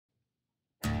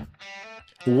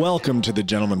Welcome to the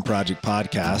Gentleman Project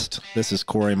podcast. This is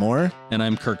Cory Moore. And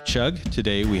I'm Kirk Chugg.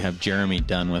 Today we have Jeremy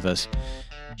Dunn with us.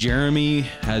 Jeremy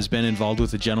has been involved with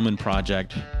the Gentleman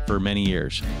Project for many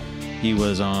years. He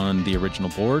was on the original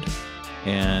board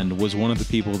and was one of the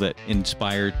people that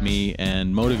inspired me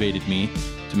and motivated me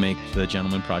to make the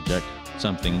Gentleman Project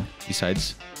something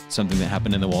besides something that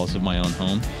happened in the walls of my own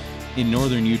home. In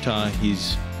northern Utah,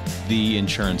 he's the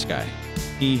insurance guy.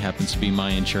 He happens to be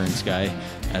my insurance guy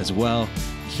as well.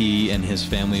 He and his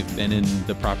family have been in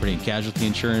the property and casualty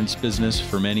insurance business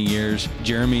for many years.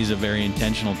 Jeremy's a very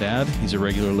intentional dad. He's a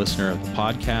regular listener of the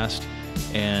podcast,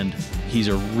 and he's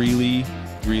a really,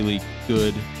 really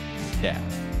good dad.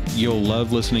 You'll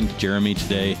love listening to Jeremy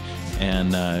today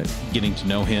and getting to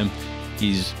know him.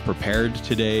 He's prepared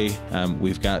today.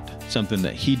 We've got something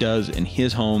that he does in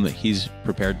his home that he's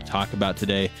prepared to talk about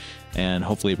today, and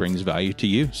hopefully it brings value to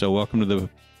you. So welcome to the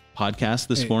podcast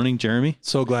this morning, Jeremy.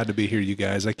 So glad to be here, you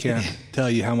guys. I can't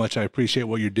tell you how much I appreciate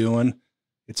what you're doing.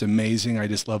 It's amazing. I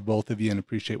just love both of you and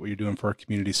appreciate what you're doing for our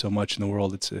community so much in the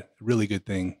world. It's a really good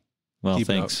thing. Well,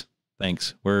 thanks.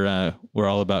 Thanks. We're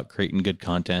all about creating good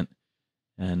content,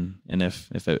 and if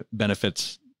it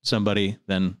benefits somebody,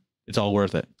 then it's all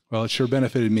worth it. Well, it sure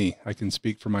benefited me. I can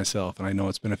speak for myself, and I know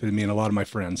it's benefited me and a lot of my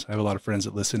friends. I have a lot of friends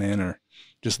that listen in or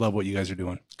just love what you guys are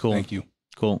doing. Cool. Thank you.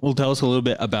 Cool. Well, tell us a little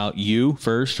bit about you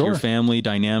first, Sure. Your family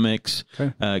dynamics,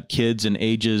 Okay. Kids and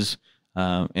ages,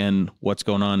 and what's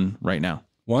going on right now.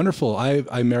 Wonderful.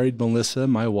 I married Melissa,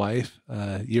 my wife,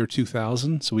 year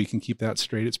 2000, so we can keep that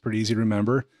straight. It's pretty easy to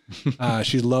remember.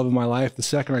 She's the love of my life. The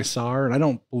second I saw her, and I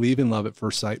don't believe in love at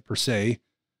first sight per se,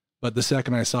 but the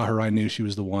second I saw her, I knew she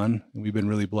was the one. And we've been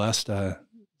really blessed.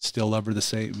 Still love her the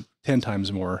same, 10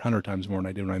 times more, 100 times more than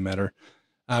I did when I met her.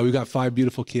 We've got 5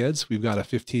 beautiful kids. We've got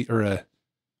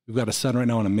we've got a son right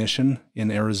now on a mission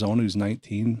in Arizona who's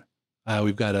 19.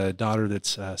 We've got a daughter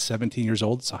that's 17 years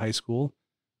old. It's a high school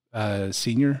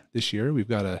senior this year. We've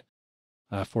got a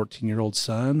 14-year-old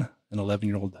son, an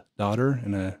 11-year-old daughter,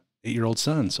 and a 8-year-old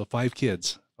son. So 5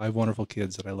 kids, 5 wonderful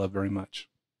kids that I love very much.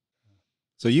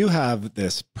 So you have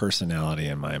this personality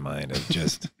in my mind of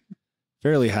just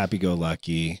fairly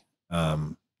happy-go-lucky.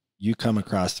 You come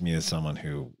across to me as someone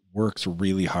who works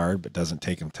really hard but doesn't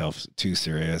take himself too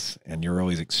serious, and you're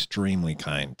always extremely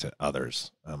kind to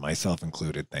others, myself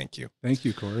included. Thank you. Thank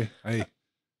you, Cory.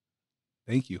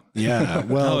 Thank you. Yeah.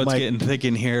 Well, it's getting thick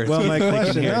in here. Well, my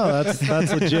question, no,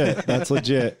 that's legit. That's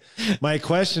legit. My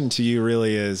question to you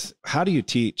really is, how do you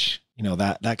teach,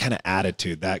 that kind of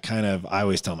attitude, that kind of, I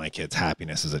always tell my kids,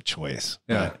 happiness is a choice.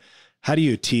 Yeah. But how do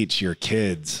you teach your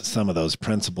kids some of those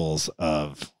principles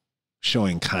of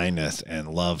showing kindness and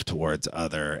love towards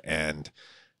other and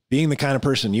being the kind of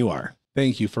person you are?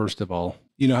 Thank you, first of all.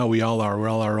 You know how we all are. We're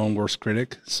all our own worst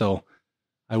critic. So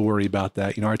I worry about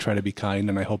that. I try to be kind,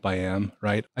 and I hope I am,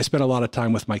 right? I spend a lot of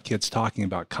time with my kids talking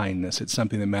about kindness. It's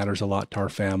something that matters a lot to our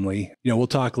family. We'll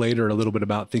talk later a little bit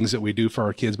about things that we do for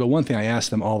our kids. But one thing I ask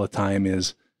them all the time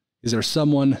is there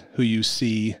someone who you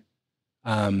see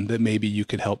that maybe you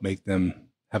could help make them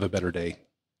have a better day?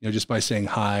 Just by saying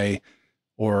hi,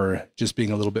 or just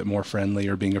being a little bit more friendly,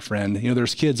 or being a friend.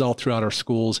 There's kids all throughout our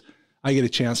schools. I get a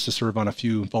chance to serve on a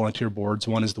few volunteer boards.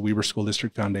 One is the Weber School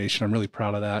District Foundation. I'm really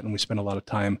proud of that. And we spend a lot of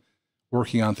time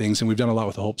working on things. And we've done a lot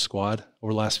with the Hope Squad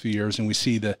over the last few years. And we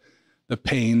see the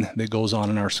pain that goes on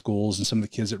in our schools, and some of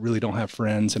the kids that really don't have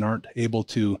friends and aren't able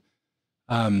to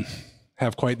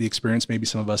have quite the experience maybe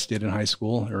some of us did in high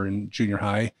school or in junior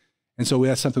high. And so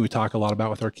that's something we talk a lot about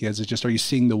with our kids, is just, are you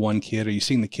seeing the one kid? Are you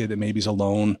seeing the kid that maybe is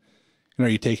alone? And are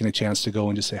you taking a chance to go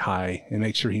and just say hi and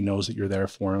make sure he knows that you're there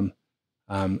for him?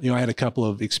 I had a couple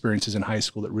of experiences in high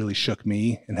school that really shook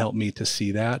me and helped me to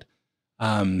see that.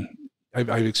 I've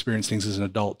experienced things as an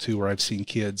adult too, where I've seen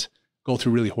kids go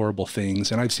through really horrible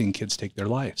things, and I've seen kids take their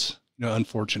lives,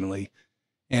 unfortunately.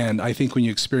 And I think when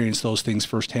you experience those things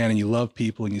firsthand and you love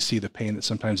people and you see the pain that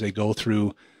sometimes they go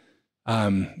through,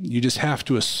 you just have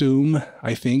to assume,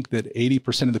 I think, that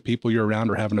 80% of the people you're around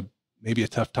are having maybe a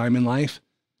tough time in life.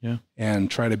 Yeah.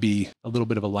 And try to be a little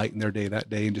bit of a light in their day that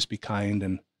day, and just be kind.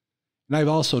 And I've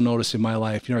also noticed in my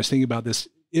life, I was thinking about this,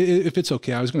 if it's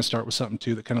okay, I was going to start with something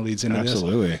too that kind of leads into this.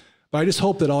 Absolutely. But I just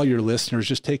hope that all your listeners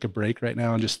just take a break right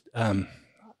now and just,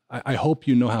 I hope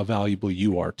you know how valuable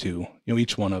you are too,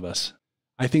 each one of us.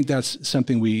 I think that's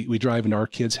something we drive into our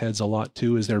kids' heads a lot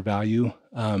too, is their value,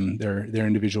 their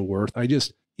individual worth.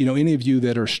 Any of you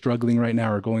that are struggling right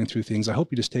now or going through things, I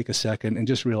hope you just take a second and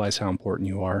just realize how important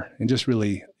you are. And just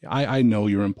really, I know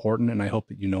you're important, and I hope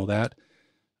that you know that.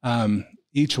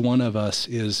 Each one of us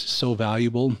is so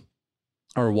valuable.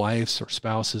 our wives or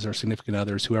spouses or significant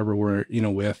others, whoever we're,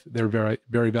 with, they're very,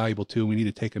 very valuable too. We need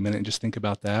to take a minute and just think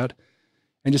about that,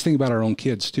 and just think about our own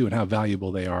kids too and how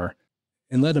valuable they are,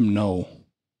 and let them know,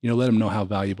 how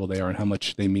valuable they are and how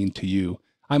much they mean to you.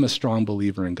 I'm a strong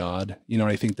believer in God, and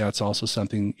I think that's also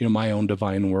something, my own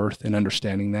divine worth and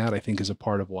understanding that, I think, is a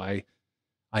part of why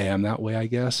I am that way, I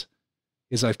guess,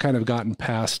 is I've kind of gotten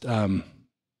past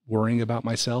worrying about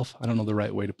myself. I don't know the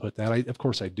right way to put that. Of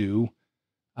course I do.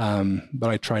 But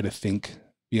I try to think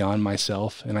beyond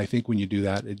myself. And I think when you do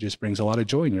that, it just brings a lot of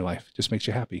joy in your life. It just makes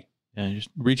you happy. Yeah, just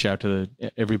reach out to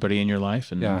everybody in your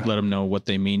life and let them know what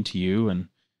they mean to you. And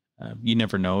you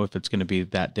never know if it's going to be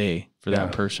that day for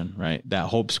that person, right? That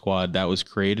Hope Squad, that was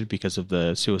created because of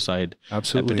the suicide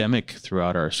epidemic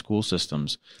throughout our school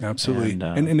systems. Absolutely.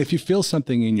 And if you feel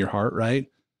something in your heart,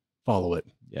 right, follow it.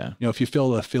 Yeah. If you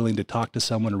feel a feeling to talk to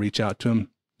someone or reach out to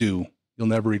them, do. You'll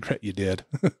never regret you did.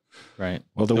 Right.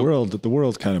 Well, the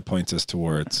world kind of points us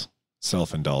towards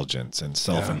self-indulgence and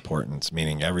self-importance,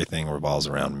 meaning everything revolves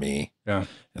around me. Yeah.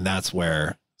 And that's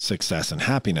where success and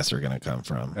happiness are going to come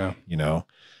from. Yeah.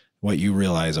 What you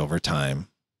realize over time,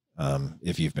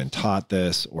 if you've been taught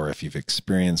this or if you've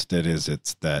experienced it, is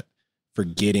it's that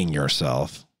forgetting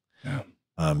yourself,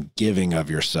 giving of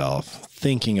yourself,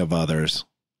 thinking of others,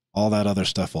 all that other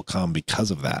stuff will come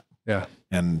because of that. Yeah.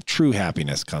 And true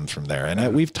happiness comes from there.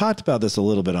 And we've talked about this a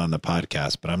little bit on the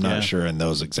podcast, but I'm not sure in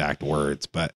those exact words,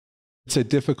 but it's a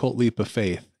difficult leap of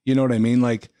faith. You know what I mean?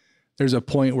 Like there's a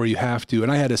point where you have to,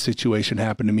 and I had a situation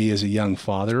happen to me as a young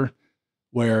father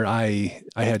where I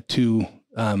had two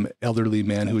elderly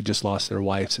men who had just lost their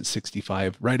wives at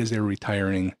 65, right as they were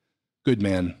retiring. Good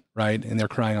men, right? And they're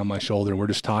crying on my shoulder. And we're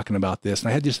just talking about this. And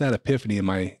I had just that epiphany in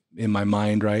my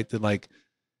mind, right? That like,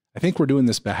 I think we're doing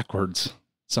this backwards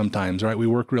sometimes, right? We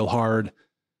work real hard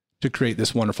to create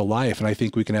this wonderful life. And I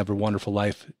think we can have a wonderful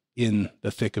life in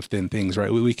the thick of thin things,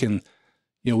 right? We can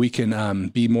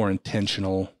be more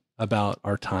intentional about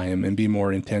our time and be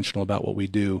more intentional about what we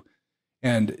do.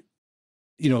 And,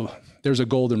 there's a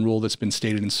golden rule that's been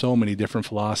stated in so many different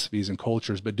philosophies and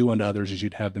cultures, but do unto others as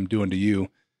you'd have them do unto you.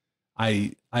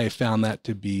 I have found that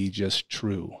to be just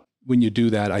true. When you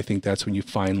do that, I think that's when you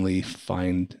finally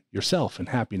find yourself and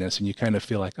happiness, and you kind of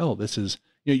feel like, oh, this is,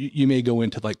 you may go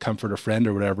into like comfort a friend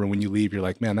or whatever. And when you leave, you're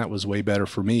like, man, that was way better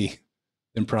for me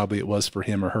than probably it was for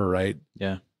him or her. Right.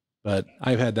 Yeah. But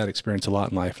I've had that experience a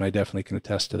lot in life, and I definitely can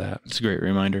attest to that. It's a great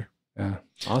reminder. Yeah.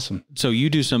 Awesome. So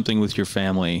you do something with your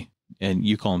family, and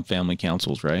you call them family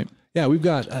counsels, right? Yeah, we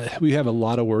have a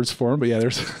lot of words for them, but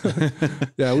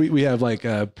we have like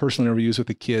personal interviews with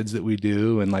the kids that we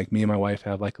do. And like me and my wife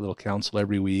have like a little counsel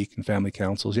every week, and family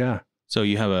counsels. Yeah. So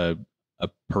you have a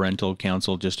parental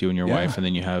counsel, just you and your wife, and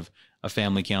then you have a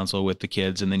family counsel with the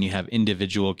kids, and then you have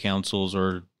individual counsels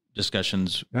or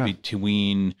discussions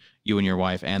between you and your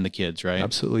wife and the kids, right?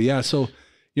 Absolutely. Yeah. So,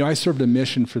 I served a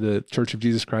mission for the Church of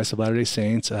Jesus Christ of Latter-day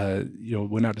Saints,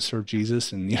 went out to serve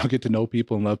Jesus and, get to know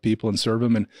people and love people and serve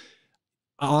them. And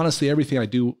honestly, everything I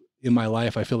do in my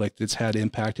life, I feel like it's had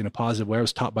impact in a positive way. I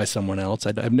was taught by someone else.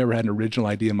 I've never had an original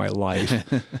idea in my life,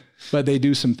 but they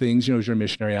do some things, as you're a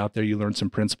missionary out there, you learn some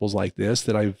principles like this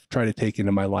that I've tried to take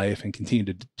into my life and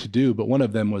continue to do. But one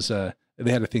of them was,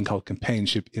 they had a thing called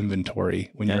companionship inventory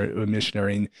when you're a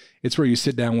missionary. And it's where you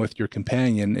sit down with your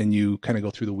companion and you kind of go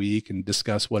through the week and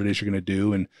discuss what it is you're going to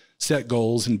do and set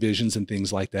goals and visions and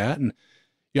things like that. And,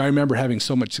 I remember having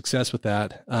so much success with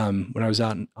that when I was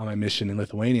out on my mission in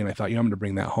Lithuania, and I thought, I'm going to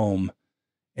bring that home.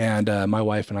 And my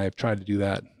wife and I have tried to do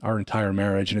that our entire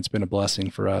marriage, and it's been a blessing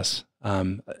for us.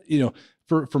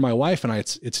 For my wife and I,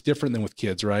 it's different than with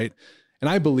kids, right? And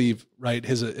I believe, right,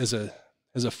 as a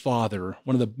father,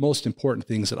 one of the most important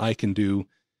things that I can do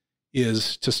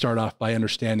is to start off by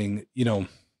understanding,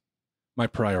 my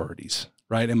priorities,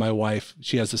 right? And my wife,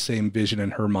 she has the same vision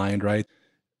in her mind, right?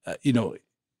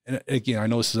 And again, I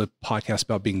know this is a podcast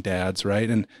about being dads, right?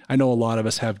 And I know a lot of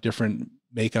us have different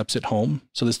makeups at home,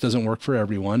 so this doesn't work for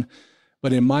everyone.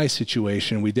 But in my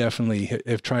situation, we definitely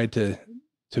have tried to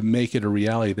make it a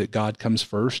reality that God comes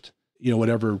first,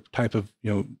 whatever type of,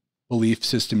 belief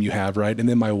system you have, right? And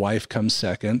then my wife comes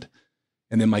second,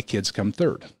 and then my kids come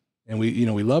third. And we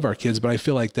love our kids, but I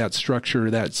feel like that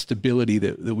structure, that stability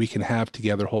that we can have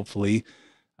together, hopefully,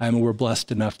 we're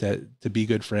blessed enough to be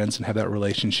good friends and have that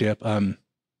relationship.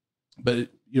 But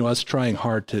us trying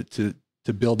hard to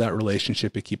build that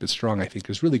relationship and keep it strong, I think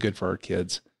is really good for our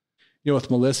kids.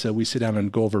 With Melissa, we sit down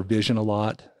and go over vision a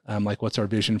lot. Like what's our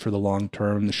vision for the long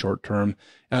term, the short term.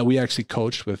 We actually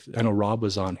coached with, I know Rob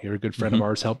was on here, a good friend of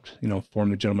ours, helped, form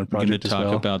the Gentleman Project as well.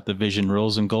 Talk about the vision,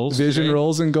 roles, and goals. Vision,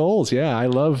 roles, and goals. Yeah, I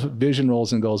love vision,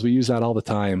 roles, and goals. We use that all the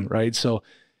time, right? So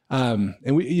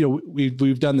And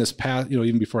we've done this past,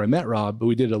 even before I met Rob, but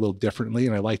we did it a little differently.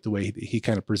 And I like the way he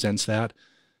kind of presents that,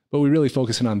 but we really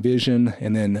focus in on vision.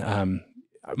 And then,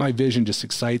 my vision just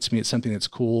excites me. It's something that's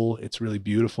cool. It's really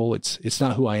beautiful. It's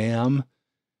not who I am.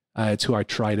 It's who I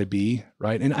try to be.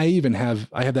 Right. And I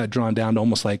have that drawn down to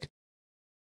almost like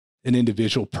an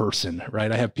individual person,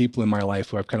 right? I have people in my life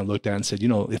who I've kind of looked at and said,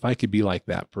 if I could be like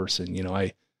that person,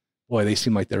 they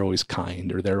seem like they're always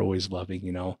kind or they're always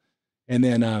loving, and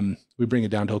then, we bring it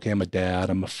down to, okay, I'm a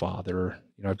dad, I'm a father,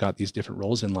 I've got these different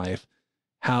roles in life.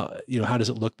 How does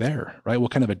it look there, right?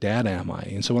 What kind of a dad am I?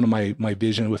 And so one of my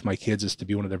vision with my kids is to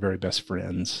be one of their very best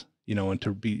friends, and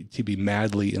to be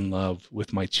madly in love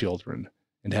with my children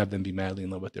and to have them be madly in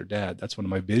love with their dad. That's one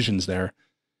of my visions there.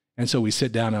 And so we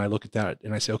sit down and I look at that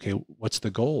and I say, okay, what's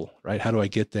the goal, right? How do I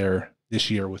get there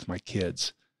this year with my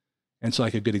kids? And so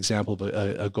like a good example of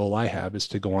a goal I have is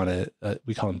to go on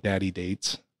we call them daddy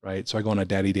dates, right? So I go on a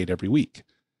daddy date every week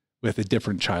with a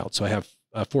different child. So I have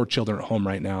 4 children at home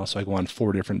right now. So I go on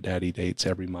 4 different daddy dates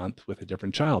every month with a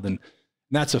different child. And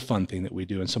that's a fun thing that we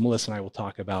do. And so Melissa and I will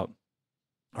talk about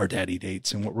our daddy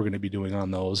dates and what we're going to be doing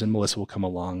on those. And Melissa will come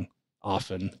along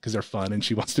often because they're fun and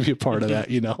she wants to be a part of that,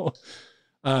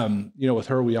 with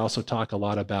her, we also talk a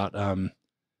lot about,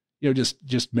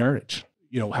 just marriage,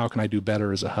 how can I do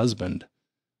better as a husband?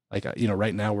 Like,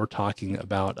 right now we're talking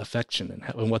about affection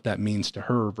and what that means to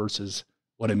her versus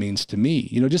what it means to me,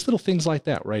 just little things like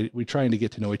that, right? We're trying to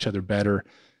get to know each other better.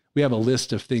 We have a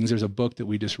list of things. There's a book that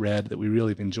we just read that we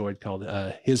really have enjoyed called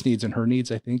His Needs and Her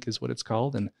Needs, I think is what it's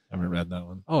called. And I haven't read that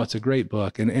one. Oh, it's a great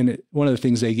book. And one of the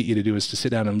things they get you to do is to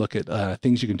sit down and look at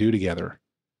things you can do together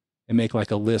and make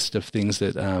like a list of things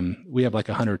that we have like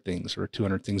 100 things or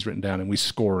 200 things written down and we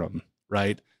score them,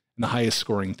 right? And the highest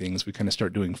scoring things we kind of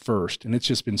start doing first. And it's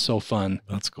just been so fun.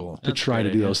 That's cool. To try to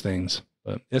do those things.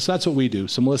 But yes, that's what we do.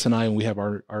 So Melissa and I, when we have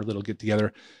our little get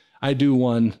together, I do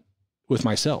one with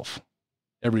myself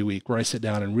every week where I sit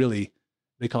down and really,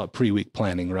 they call it pre-week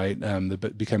planning, right?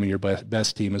 The becoming your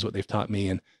best team is what they've taught me.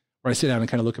 And where I sit down and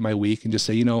kind of look at my week and just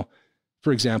say,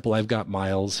 for example, I've got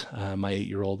Miles, my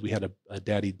 8-year-old, we had a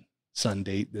daddy son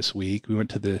date this week. We went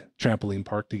to the trampoline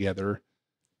park together.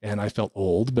 And I felt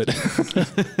old, but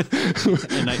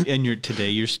today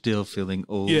you're still feeling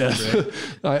old. Yes.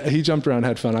 Right? He jumped around,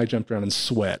 had fun. I jumped around and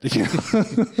sweat.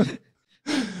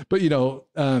 But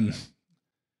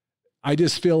I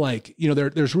just feel like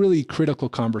there's really critical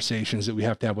conversations that we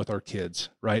have to have with our kids,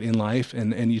 right, in life.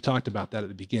 And you talked about that at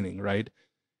the beginning, right?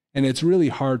 And it's really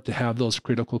hard to have those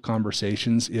critical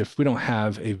conversations if we don't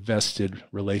have a vested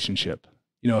relationship.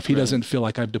 If he doesn't feel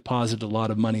like I've deposited a lot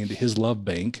of money into his love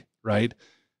bank, right?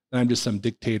 I'm just some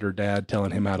dictator dad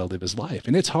telling him how to live his life.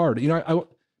 And it's hard.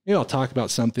 I'll talk about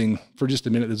something for just a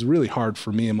minute that's really hard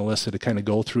for me and Melissa to kind of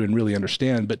go through and really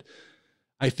understand. But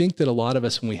I think that a lot of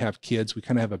us, when we have kids, we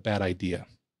kind of have a bad idea.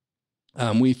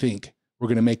 We think we're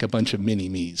going to make a bunch of mini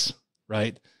me's,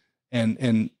 right?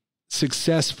 And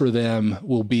success for them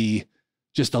will be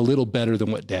just a little better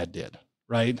than what dad did,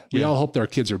 right? Yeah. We all hope that our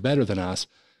kids are better than us,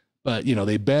 but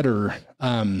they better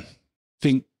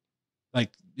think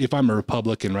like, if I'm a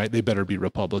Republican, right, they better be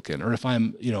Republican. Or if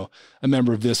I'm, a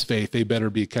member of this faith, they better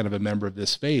be kind of a member of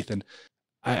this faith. And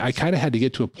I kind of had to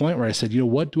get to a point where I said,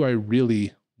 what do I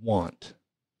really want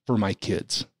for my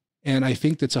kids? And I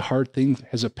think that's a hard thing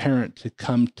as a parent to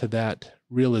come to that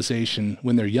realization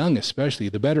when they're young, especially.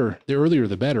 The earlier,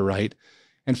 the better, right?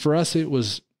 And for us, it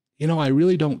was, I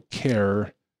really don't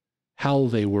care how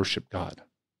they worship God,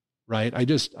 right?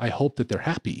 I hope that they're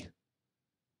happy.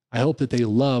 I hope that they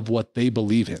love what they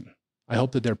believe in. I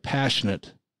hope that they're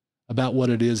passionate about what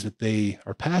it is that they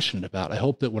are passionate about. I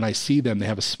hope that when I see them, they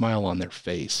have a smile on their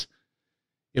face.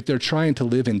 If they're trying to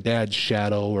live in dad's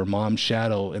shadow or mom's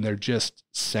shadow and they're just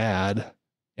sad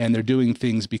and they're doing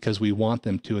things because we want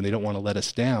them to and they don't want to let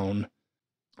us down,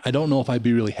 I don't know if I'd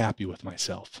be really happy with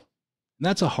myself. And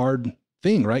that's a hard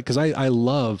thing, right? Because I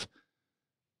love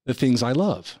the things I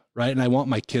love, right? And I want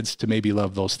my kids to maybe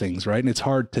love those things, right? And it's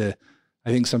hard to, I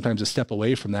think, sometimes to step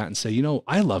away from that and say,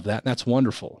 I love that. And that's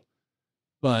wonderful.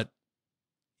 But,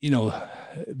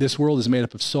 this world is made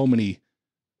up of so many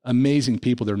amazing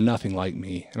people. They're nothing like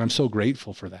me. And I'm so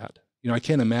grateful for that. I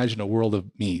can't imagine a world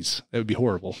of me's. That would be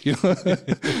horrible.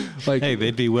 Like, hey,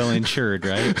 they'd be well insured,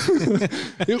 right?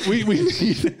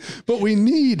 we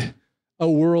need a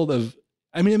world of,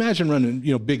 imagine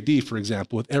running, Big D, for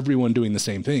example, with everyone doing the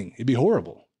same thing. It'd be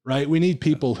horrible, right? We need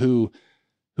people who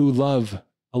love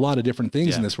a lot of different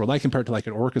things in this world. I compare it to like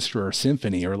an orchestra or a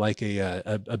symphony or like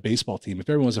a baseball team. If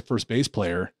everyone was a first base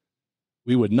player,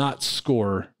 we would not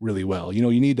score really well.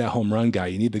 You need that home run guy.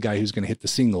 You need the guy who's going to hit the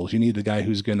singles. You need the guy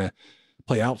who's going to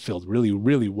play outfield really,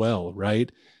 really well.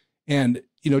 Right. And,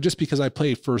 just because I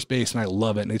play first base and I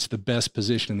love it and it's the best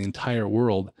position in the entire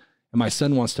world, and my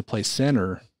son wants to play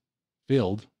center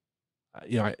field,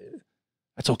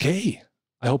 that's okay.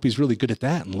 I hope he's really good at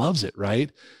that and loves it.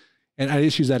 Right. And I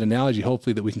just use that analogy,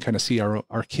 hopefully, that we can kind of see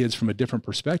our kids from a different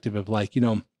perspective of like,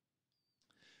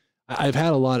 I've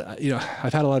had a lot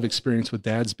of experience with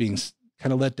dads being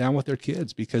kind of let down with their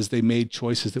kids because they made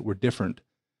choices that were different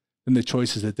than the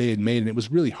choices that they had made. And it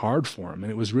was really hard for them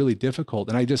and it was really difficult.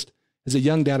 And as a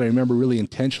young dad, I remember really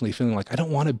intentionally feeling like, I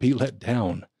don't want to be let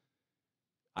down.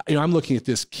 I'm looking at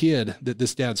this kid that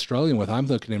this dad's struggling with. I'm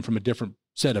looking at him from a different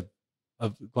set of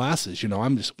glasses.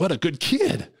 I'm just, what a good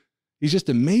kid. He's just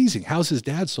amazing. How's his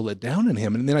dad so let down on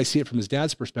him? And then I see it from his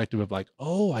dad's perspective of like,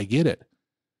 oh, I get it.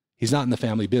 He's not in the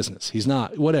family business. He's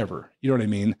not, whatever, you know what I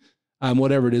mean?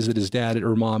 Whatever it is that his dad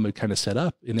or mom had kind of set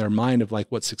up in their mind of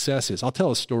like what success is. I'll tell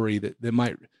a story that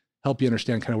might help you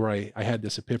understand kind of where I had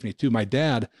this epiphany too. My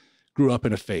dad grew up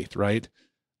in a faith, right?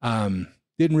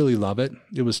 Didn't really love it.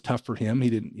 It was tough for him. He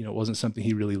didn't, it wasn't something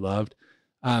he really loved.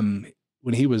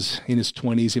 When he was in his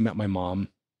 20s, he met my mom.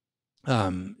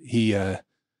 He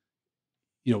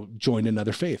joined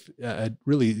another faith,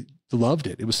 really loved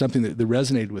it. It was something that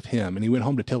resonated with him. And he went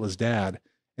home to tell his dad,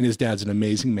 and his dad's an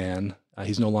amazing man.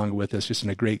 He's no longer with us, just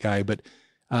a great guy. But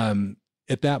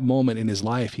at that moment in his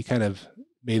life, he kind of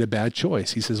made a bad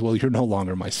choice. He says, well, you're no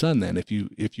longer my son then if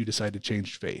you decide to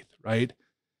change faith, right?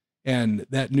 And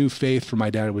that new faith for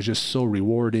my dad was just so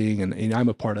rewarding. And I'm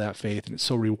a part of that faith, and it's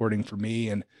so rewarding for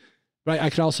me. But I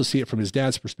could also see it from his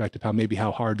dad's perspective,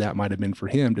 how hard that might have been for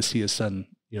him to see his son,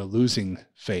 losing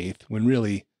faith when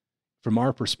really, from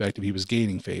our perspective, he was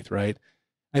gaining faith, right?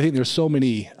 I think there's so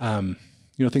many,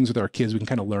 things with our kids we can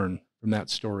kind of learn from that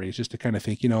story. It's just to kind of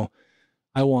think,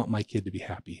 I want my kid to be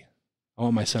happy. I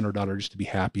want my son or daughter just to be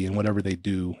happy in whatever they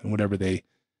do and whatever they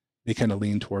kind of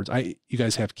lean towards. You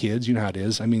guys have kids, you know how it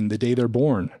is. I mean, the day they're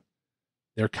born,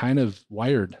 they're kind of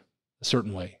wired a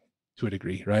certain way to a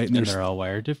degree, right? And they're all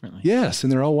wired differently. Yes.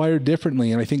 And they're all wired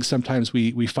differently. And I think sometimes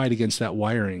we fight against that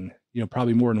wiring,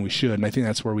 probably more than we should. And I think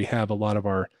that's where we have a lot of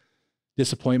our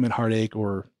disappointment, heartache,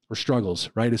 or struggles,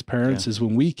 right? As parents, is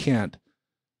when we can't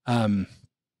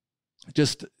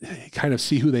just kind of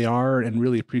see who they are and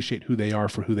really appreciate who they are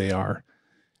for who they are.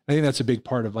 I think that's a big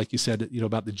part of, like you said,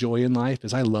 about the joy in life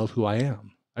is I love who I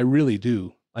am. I really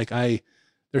do. Like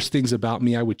there's things about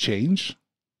me I would change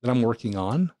that I'm working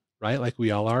on, right? Like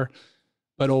we all are.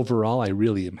 But overall, I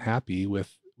really am happy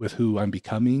with who I'm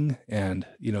becoming and,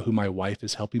 who my wife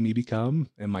is helping me become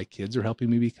and my kids are helping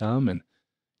me become and,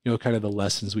 kind of the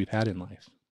lessons we've had in life.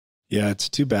 Yeah, it's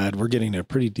too bad. We're getting a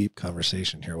pretty deep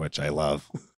conversation here, which I love.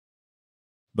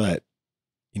 But,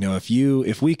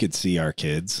 if we could see our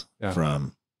kids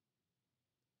from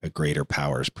a greater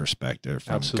power's perspective,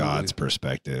 from Absolutely. God's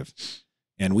perspective,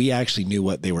 and we actually knew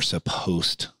what they were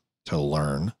supposed to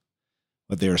learn,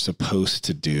 what they were supposed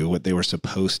to do, what they were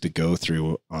supposed to go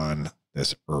through on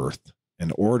this earth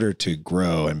in order to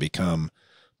grow and become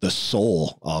the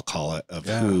soul, I'll call it, of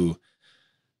who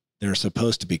they're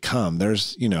supposed to become.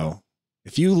 There's,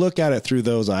 if you look at it through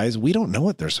those eyes, we don't know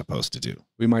what they're supposed to do.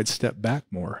 We might step back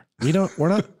more. We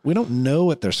don't know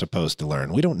what they're supposed to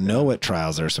learn. We don't know what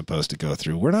trials they're supposed to go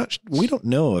through. We don't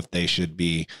know if they should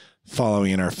be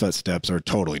following in our footsteps or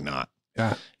totally not.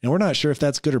 Yeah. And we're not sure if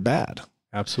that's good or bad.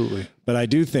 Absolutely. But I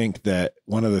do think that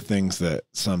one of the things that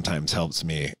sometimes helps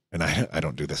me, and I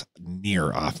don't do this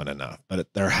near often enough,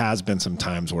 but there has been some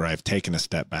times where I've taken a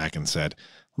step back and said,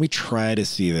 let me try to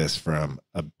see this from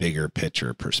a bigger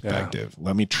picture perspective.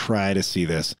 Let me try to see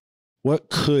this. What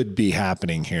could be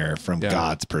happening here from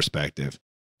God's perspective?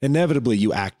 Inevitably,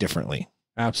 you act differently.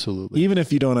 Absolutely. Even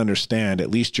if you don't understand,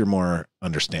 at least you're more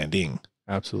understanding.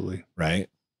 Absolutely. Right?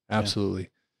 Absolutely.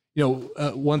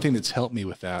 One thing that's helped me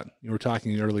with that, you were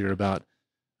talking earlier about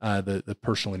the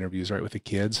personal interviews, right, with the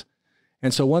kids.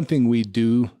 And so one thing we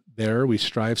do there, we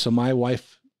strive. So my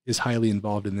wife is highly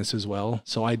involved in this as well.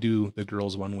 So I do the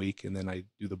girls one week and then I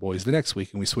do the boys the next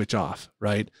week and we switch off,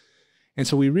 right? And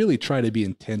so we really try to be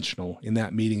intentional in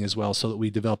that meeting as well so that we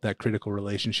develop that critical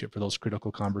relationship for those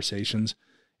critical conversations.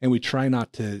 And we try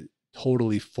not to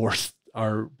totally force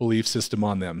our belief system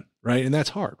on them, right? And that's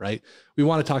hard, right? We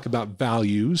want to talk about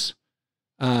values.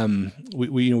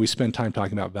 We spend time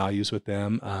talking about values with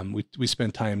them. We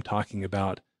spend time talking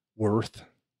about worth,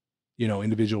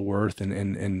 individual worth,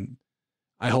 and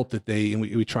I hope that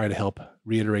we try to help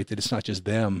reiterate that it's not just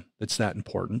them that's that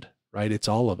important, right? It's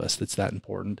all of us that's that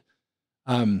important.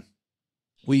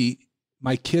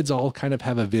 My kids all kind of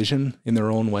have a vision in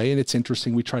their own way, and it's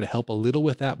interesting. We try to help a little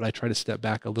with that, but I try to step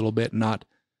back a little bit, not,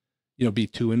 be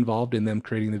too involved in them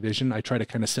creating the vision. I try to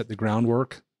kind of set the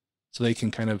groundwork so they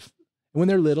can when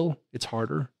they're little, it's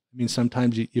harder. I mean,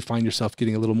 sometimes you find yourself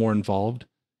getting a little more involved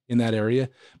in that area,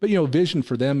 but vision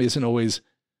for them isn't always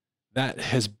that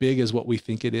as big as what we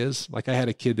think it is. Like I had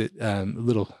a kid that, a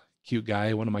little cute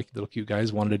guy, one of my little cute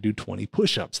guys wanted to do 20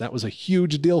 push-ups. That was a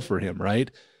huge deal for him. Right.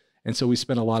 And so we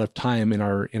spent a lot of time in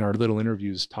our little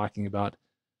interviews talking about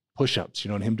push-ups,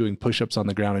 and him doing push-ups on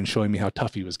the ground and showing me how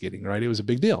tough he was getting. Right. It was a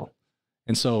big deal.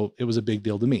 And so it was a big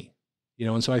deal to me,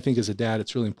 and so I think as a dad,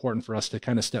 it's really important for us to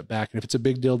kind of step back. And if it's a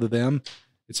big deal to them,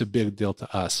 it's a big deal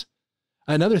to us.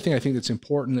 Another thing I think that's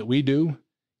important that we do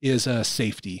is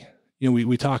safety.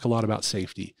 We talk a lot about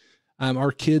safety.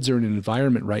 Our kids are in an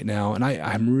environment right now, and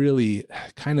I'm really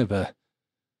kind of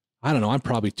I'm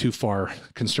probably too far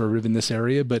conservative in this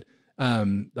area, but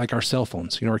like our cell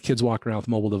phones, our kids walk around with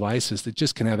mobile devices that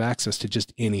just can have access to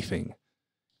just anything.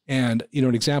 And,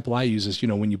 an example I use is,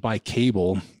 when you buy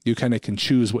cable, you kind of can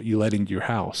choose what you let into your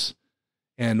house.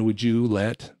 And would you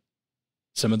let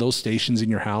some of those stations in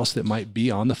your house that might be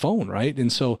on the phone, right?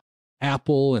 And so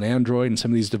Apple and Android and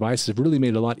some of these devices have really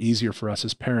made it a lot easier for us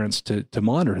as parents to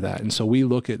monitor that. And so we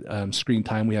look at screen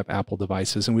time. We have Apple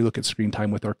devices, and we look at screen time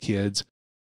with our kids.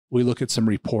 We look at some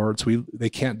reports.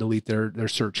 They can't delete their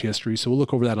search history. So we'll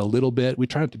look over that a little bit. We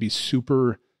try not to be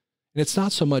super, and it's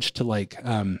not so much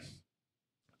to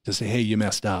to say, hey, you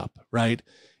messed up, right?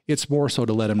 It's more so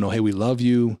to let them know, hey, we love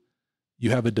you.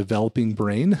 You have a developing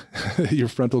brain. Your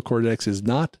frontal cortex is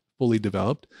not fully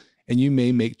developed, and you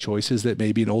may make choices that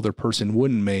maybe an older person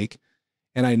wouldn't make.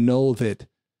 And I know that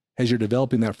as you're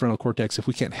developing that frontal cortex, if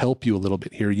we can't help you a little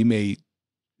bit here,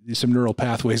 some neural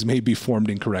pathways may be formed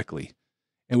incorrectly.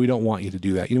 And we don't want you to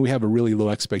do that. We have a really low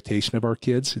expectation of our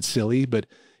kids. It's silly, but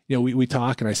we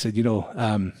talk, and I said,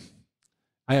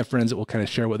 I have friends that will kind of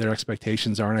share what their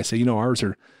expectations are. And I say, ours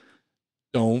are,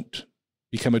 don't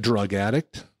become a drug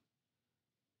addict,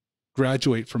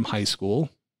 graduate from high school,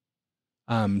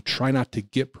 try not to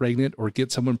get pregnant or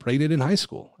get someone pregnant in high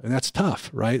school. And that's tough,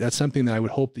 right? That's something that I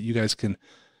would hope that you guys can,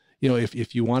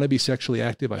 if you want to be sexually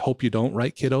active, I hope you don't,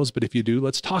 right, kiddos? But if you do,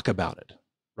 let's talk about it,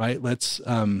 right? Let's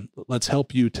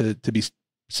help you to be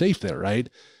safe there, right?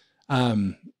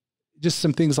 Just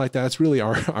some things like that. It's really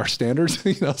our standards,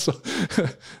 so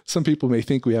some people may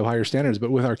think we have higher standards, but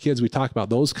with our kids, we talk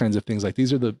about those kinds of things. Like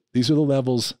these are the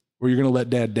levels where you're going to let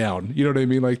dad down. You know what I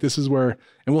mean? Like this is where,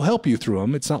 and we'll help you through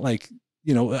them. It's not like,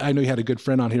 I know you had a good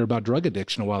friend on here about drug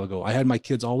addiction a while ago. I had my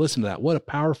kids all listen to that. What a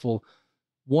powerful,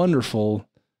 wonderful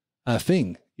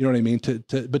thing. You know what I mean?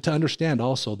 But to understand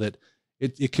also that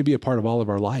it could be a part of all of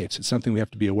our lives. It's something we have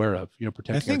to be aware of,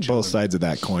 protecting. I think both sides of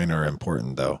that coin are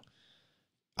important though.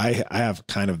 I have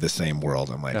kind of the same world.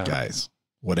 I'm like, guys,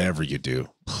 whatever you do,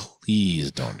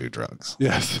 please don't do drugs.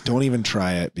 Yes. Don't even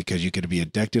try it, because you could be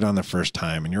addicted on the first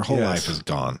time and your whole life is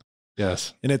gone.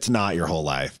 Yes. And it's not your whole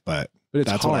life, but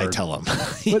that's hard. what I tell them.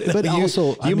 But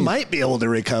also, you might be able to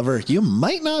recover. You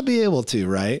might not be able to,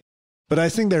 right? But I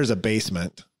think there's a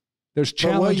basement. There's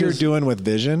challenges. But what you're doing with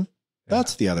vision,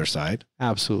 that's the other side.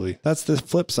 Absolutely. That's the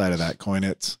flip side of that coin.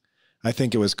 I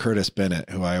think it was Curtis Bennett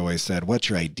who I always said, what's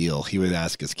your ideal? He would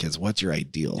ask his kids, what's your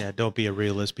ideal? Yeah, don't be a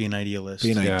realist, be an idealist.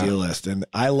 Be an idealist. And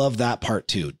I love that part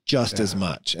too, just as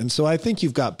much. And so I think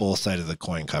you've got both sides of the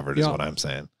coin covered is what I'm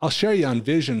saying. I'll share you on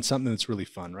vision, something that's really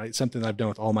fun, right? Something I've done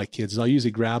with all my kids is I'll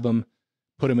usually grab them,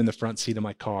 put them in the front seat of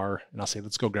my car, and I'll say,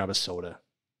 let's go grab a soda.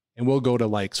 And we'll go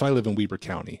to so I live in Weber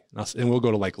County, and we'll go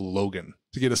to Logan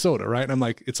to get a soda, right? And I'm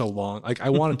like, it's a long,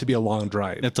 I want it to be a long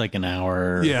drive. It's like an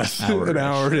hour. Yes, an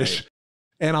hour-ish. Right.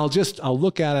 And I'll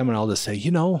look at him and I'll just say,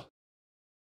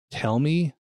 tell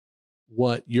me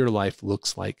what your life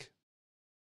looks like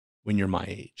when you're my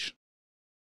age.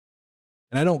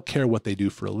 And I don't care what they do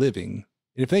for a living.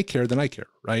 And if they care, then I care,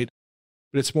 right?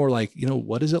 But it's more like,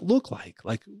 what does it look like?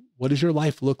 Like, what does your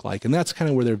life look like? And that's kind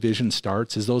of where their vision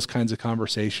starts, is those kinds of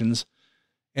conversations.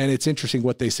 And it's interesting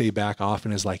what they say back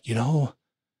often is like, I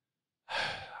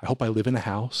hope I live in a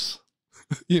house.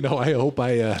 I hope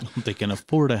they can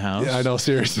afford a house. Yeah, I know,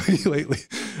 seriously, lately.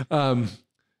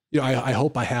 I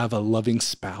hope I have a loving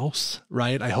spouse,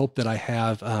 right? I hope that I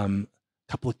have a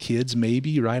couple of kids,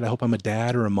 maybe, right? I hope I'm a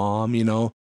dad or a mom,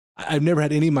 I've never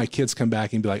had any of my kids come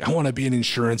back and be like, I want to be an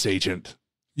insurance agent,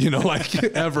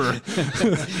 ever,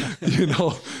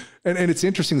 And it's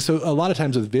interesting. So a lot of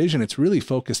times with vision, it's really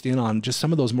focused in on just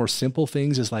some of those more simple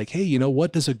things is like, hey,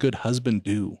 what does a good husband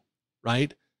do,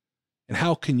 right? And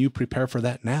how can you prepare for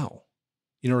that now?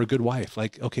 Or a good wife,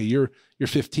 like, okay, you're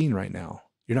 15 right now.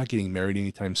 You're not getting married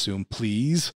anytime soon,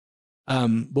 please.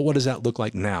 But what does that look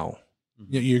like now?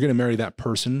 Mm-hmm. You're going to marry that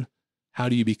person. How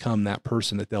do you become that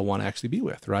person that they'll want to actually be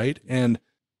with, right? And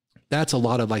that's a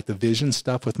lot of like the vision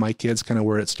stuff with my kids, kind of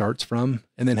where it starts from,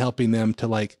 and then helping them to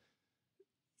like,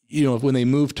 when they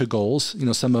move to goals,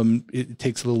 some of them, it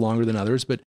takes a little longer than others,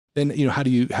 but then, how do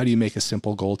you make a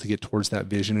simple goal to get towards that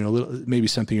vision, and maybe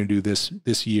something you do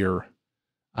this year,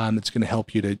 that's going to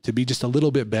help you to be just a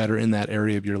little bit better in that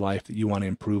area of your life that you want to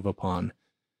improve upon.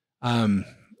 And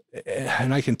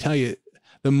I can tell you,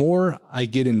 the more I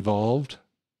get involved,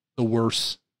 the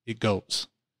worse it goes.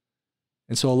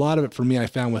 And so a lot of it for me, I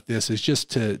found with this is just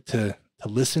to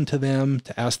listen to them,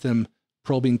 to ask them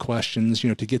probing questions,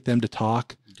 to get them to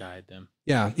talk. Guide them.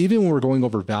 Yeah. Even when we're going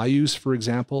over values, for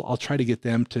example, I'll try to get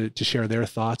them to share their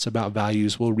thoughts about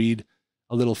values. We'll read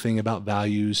a little thing about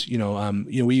values.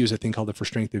 We use a thing called the For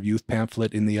Strength of Youth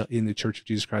pamphlet in the Church of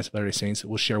Jesus Christ of Latter-day Saints that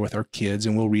we'll share with our kids,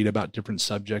 and we'll read about different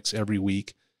subjects every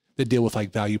week that deal with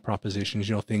like value propositions,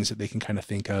 things that they can kind of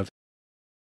think of.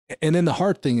 And then the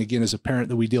hard thing, again, as a parent,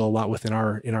 that we deal a lot with in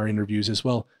our interviews as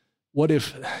well. What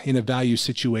if in a value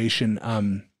situation,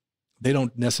 they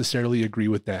don't necessarily agree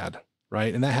with dad,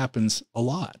 right? And that happens a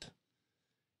lot.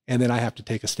 And then I have to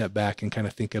take a step back and kind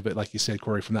of think of it, like you said,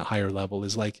 Cory, from that higher level,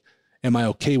 is like, am I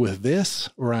okay with this,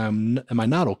 or am I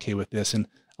not okay with this? And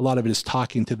a lot of it is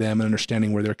talking to them and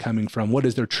understanding where they're coming from. What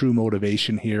is their true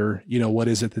motivation here? What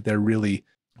is it that they're really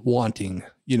wanting,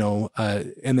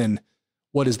 and then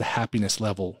what is the happiness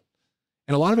level?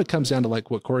 And a lot of it comes down to like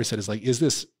what Cory said, is like, is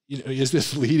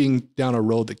this leading down a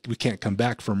road that we can't come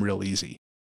back from real easy?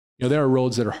 There are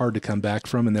roads that are hard to come back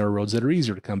from, and there are roads that are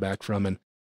easier to come back from.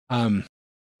 And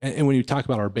when you talk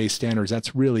about our base standards,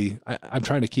 that's really, I'm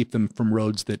trying to keep them from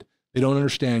roads that they don't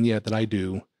understand yet, that I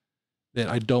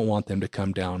don't want them to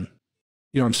come down.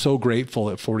 I'm so grateful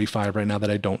at 45 right now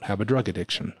that I don't have a drug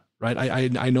addiction, right?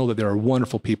 I know that there are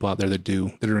wonderful people out there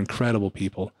that are incredible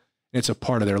people. And it's a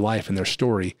part of their life and their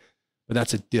story, but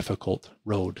that's a difficult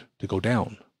road to go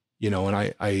down, and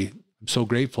I'm so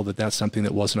grateful that that's something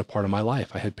that wasn't a part of my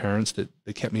life. I had parents that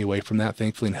kept me away from that,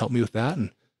 thankfully, and helped me with that. And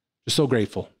just so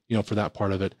grateful, for that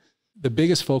part of it. The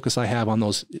biggest focus I have on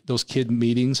those kid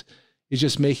meetings is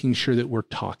just making sure that we're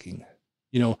talking.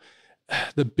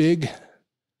 The big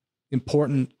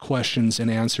important questions and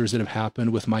answers that have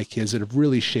happened with my kids that have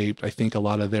really shaped, I think, a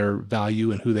lot of their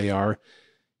value and who they are,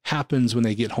 happens when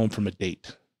they get home from a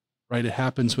date, right? It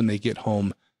happens when they get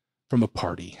home from a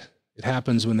party. It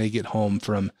happens when they get home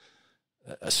from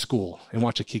a school and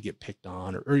watch a kid get picked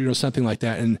on, or something like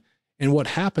that. And what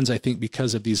happens, I think,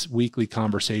 because of these weekly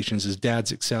conversations, is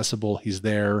dad's accessible. He's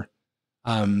there.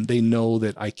 They know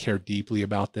that I care deeply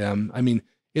about them. I mean,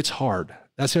 it's hard.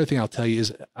 That's the other thing I'll tell you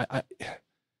is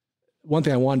one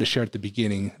thing I wanted to share at the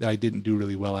beginning that I didn't do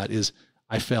really well at is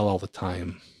I fail all the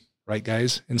time. Right,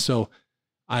 guys? And so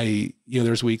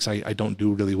there's weeks I don't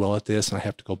do really well at this, and I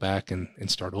have to go back and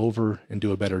start over and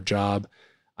do a better job.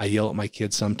 I yell at my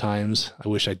kids sometimes. I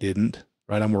wish I didn't,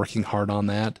 right? I'm working hard on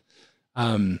that.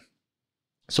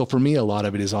 So for me, a lot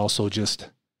of it is also just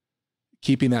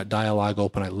keeping that dialogue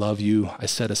open. I love you. I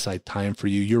set aside time for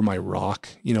you. You're my rock.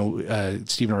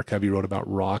 Stephen R. Covey wrote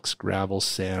about rocks, gravel,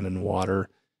 sand, and water,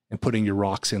 and putting your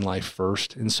rocks in life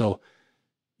first. And so,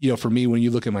 for me, when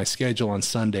you look at my schedule on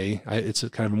Sunday, it's a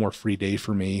kind of a more free day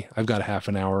for me. I've got a half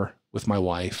an hour with my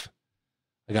wife.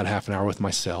 I got a half an hour with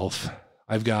myself.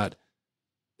 I've got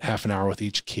half an hour with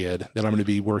each kid that I'm going to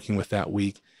be working with that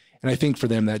week. And I think for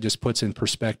them, that just puts in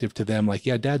perspective to them, like,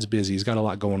 yeah, dad's busy. He's got a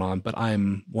lot going on, but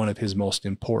I'm one of his most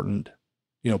important,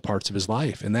 parts of his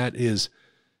life. And that is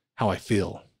how I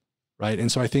feel. Right.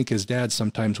 And so I think as dads,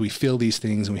 sometimes we feel these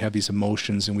things and we have these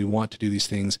emotions and we want to do these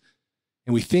things.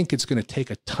 And we think it's going to take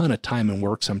a ton of time and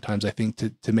work sometimes, I think,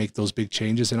 to make those big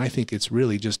changes. And I think it's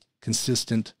really just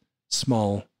consistent,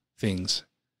 small things.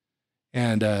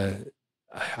 And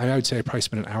I would say I probably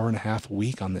spend an hour and a half a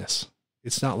week on this.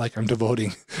 It's not like I'm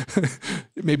devoting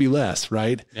maybe less,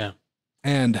 right? Yeah.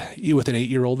 And with an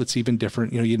 8-year-old, it's even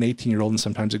different. You're an 18-year-old and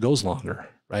sometimes it goes longer,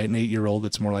 right? An 8-year-old,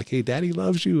 it's more like, hey, daddy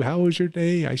loves you. How was your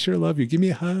day? I sure love you. Give me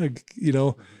a hug.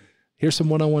 Here's some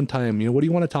one-on-one time. What do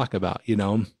you want to talk about?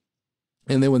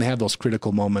 And then when they have those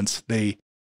critical moments,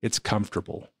 it's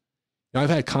comfortable. I've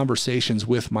had conversations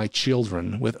with my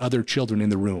children, with other children in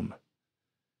the room,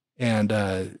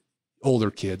 and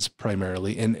older kids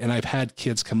primarily. And I've had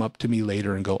kids come up to me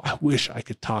later and go, I wish I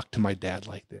could talk to my dad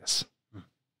like this.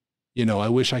 I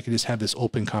wish I could just have this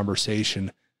open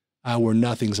conversation where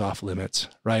nothing's off limits,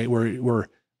 right? Where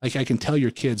like I can tell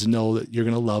your kids know that you're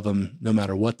going to love them no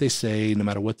matter what they say, no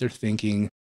matter what they're thinking.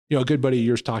 A good buddy of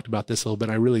yours talked about this a little bit.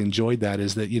 And I really enjoyed that,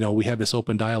 is that, we have this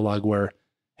open dialogue where,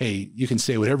 hey, you can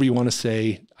say whatever you want to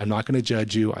say. I'm not going to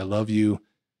judge you. I love you.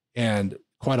 And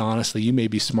quite honestly, you may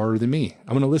be smarter than me.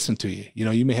 I'm going to listen to you.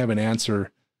 You may have an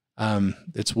answer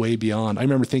It's way beyond. I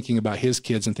remember thinking about his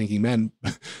kids and thinking, man,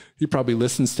 he probably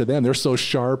listens to them. They're so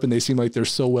sharp and they seem like they're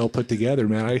so well put together,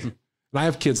 man. I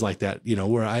have kids like that, you know,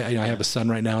 where I have a son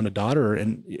right now and a daughter,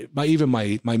 and even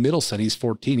my middle son, he's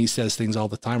 14. He says things all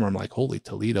the time where I'm like, holy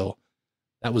Toledo,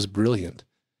 that was brilliant.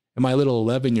 And my little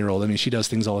 11-year-old, I mean, she does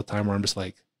things all the time where I'm just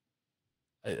like,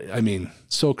 I mean,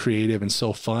 so creative and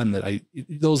so fun that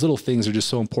those little things are just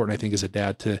so important, I think, as a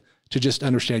dad to just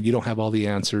understand you don't have all the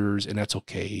answers and that's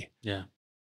okay. Yeah.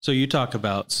 So you talk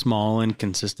about small and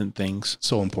consistent things.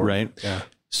 So important. Right? Yeah.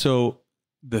 So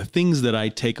the things that I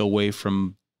take away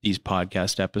from these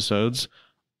podcast episodes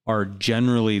are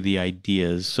generally the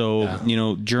ideas. So, you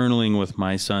know, journaling with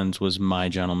my sons was my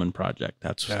gentleman project.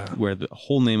 That's where the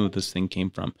whole name of this thing came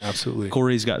from. Absolutely.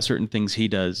 Cory's got certain things he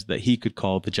does that he could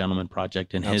call the gentleman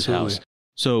project in his house.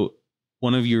 So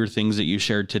one of your things that you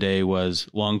shared today was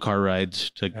long car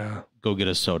rides to go get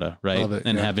a soda, right? Love it,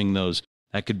 and having those,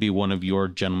 that could be one of your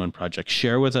gentleman projects.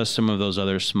 Share with us some of those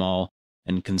other small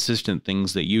and consistent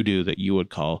things that you do that you would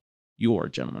call your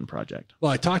gentleman project.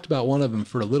 Well, I talked about one of them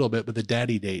for a little bit, but the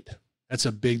daddy date, that's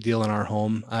a big deal in our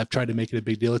home. I've tried to make it a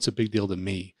big deal. It's a big deal to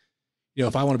me. You know,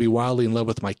 if I want to be wildly in love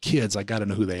with my kids, I got to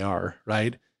know who they are.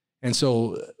 Right. And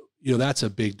so, you know, that's a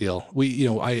big deal.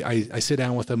 I sit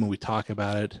down with them and we talk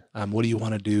about it. What do you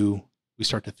want to do? We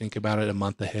start to think about it a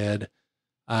month ahead.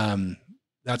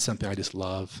 That's something I just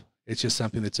love. It's just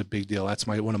something that's a big deal. That's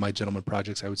one of my gentleman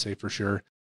projects, I would say, for sure.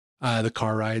 The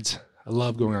car rides. I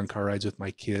love going on car rides with my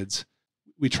kids.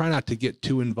 We try not to get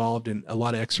too involved in a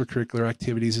lot of extracurricular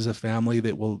activities as a family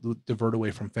that will divert away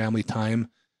from family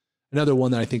time. Another one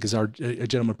that I think is a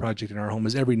gentleman project in our home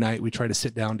is every night we try to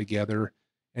sit down together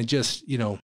and just, you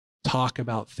know, talk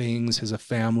about things as a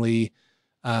family.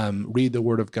 Read the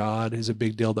Word of God is a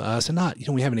big deal to us. And not, you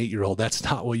know, we have an 8-year-old. That's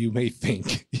not what you may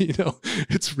think. You know,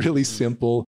 it's really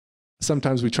simple.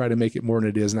 Sometimes we try to make it more than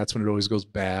it is, and that's when it always goes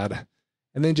bad.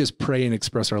 And then just pray and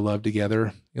express our love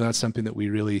together. You know, that's something that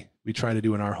we try to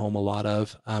do in our home a lot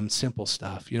of. Simple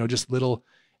stuff, you know, just little.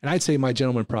 And I'd say my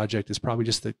gentleman project is probably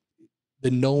just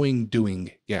the knowing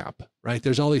doing gap, right?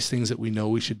 There's all these things that we know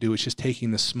we should do. It's just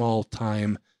taking the small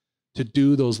time to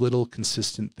do those little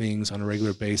consistent things on a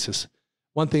regular basis.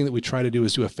 One thing that we try to do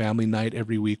is do a family night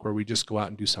every week where we just go out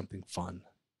and do something fun,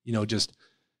 you know, just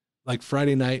like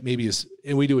Friday night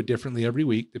and we do it differently every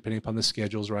week, depending upon the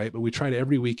schedules, right? But we try to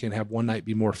every weekend have one night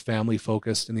be more family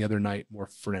focused and the other night more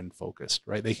friend focused,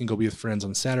 right? They can go be with friends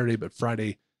on Saturday, but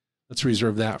Friday, let's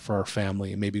reserve that for our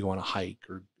family and maybe go on a hike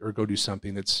or go do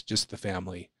something that's just the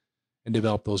family and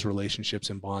develop those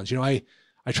relationships and bonds. You know, I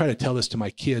try to tell this to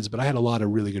my kids, but I had a lot of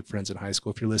really good friends in high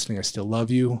school. If you're listening, I still love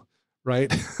you,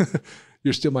 right?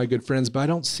 You're still my good friends, but I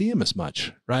don't see them as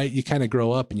much, right? You kind of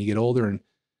grow up and you get older and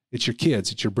it's your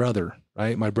kids, it's your brother,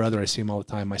 right? My brother, I see him all the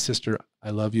time. My sister, I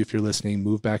love you if you're listening,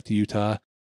 moved back to Utah.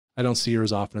 I don't see her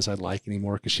as often as I'd like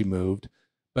anymore because she moved,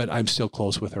 but I'm still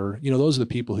close with her. You know, those are the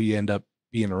people who you end up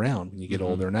being around when you get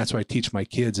older. And that's what I teach my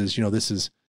kids is, you know, this is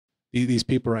these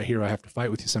people right here I have to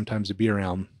fight with you sometimes to be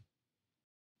around.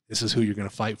 This is who you're going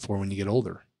to fight for when you get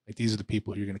older. Like these are the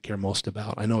people who you're going to care most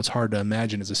about. I know it's hard to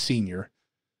imagine as a senior,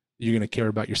 you're going to care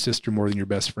about your sister more than your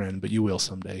best friend, but you will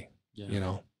someday, you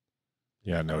know?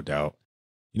 Yeah, no doubt.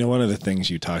 You know, one of the things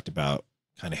you talked about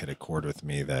kind of hit a chord with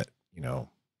me that, you know,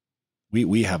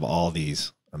 we have all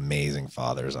these amazing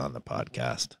fathers on the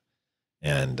podcast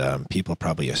and people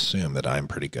probably assume that I'm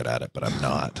pretty good at it, but I'm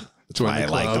not. That's why I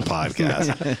like the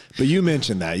podcast. But you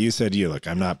mentioned that. You said, look,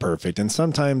 I'm not perfect. And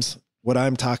sometimes what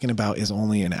I'm talking about is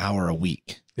only an hour a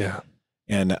week. Yeah.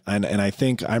 And I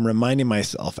think I'm reminding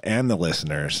myself and the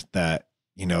listeners that,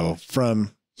 you know,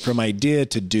 from idea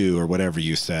to do or whatever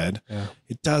you said,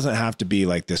 it doesn't have to be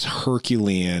like this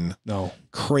Herculean,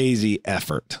 crazy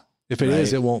effort. If it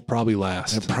is, it won't probably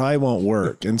last. It probably won't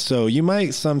work. And so you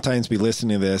might sometimes be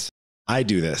listening to this. I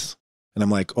do this and I'm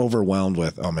like overwhelmed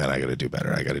with, oh man, I got to do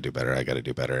better. I got to do better. I got to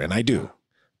do better. And I do,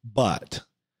 but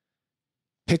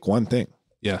pick one thing.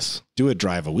 Yes. Do a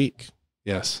drive a week.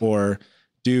 Yes. Or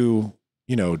do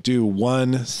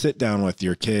one sit down with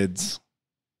your kids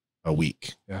a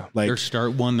week. Yeah. Like, or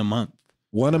start one a month,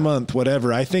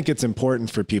 whatever. I think it's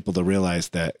important for people to realize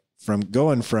that from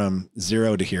going from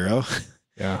zero to hero,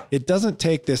 it doesn't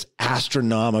take this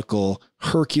astronomical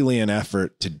Herculean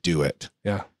effort to do it.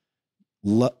 Yeah.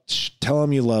 Tell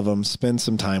them you love them, spend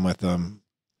some time with them,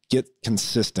 get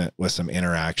consistent with some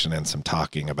interaction and some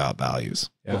talking about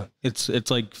values. Yeah. Well, it's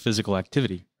like physical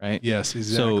activity, right? Yes,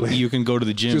 exactly. So you can go to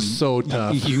the gym. Just so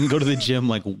tough. You can go to the gym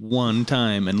like one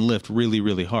time and lift really,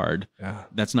 really hard. Yeah.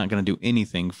 That's not going to do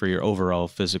anything for your overall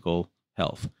physical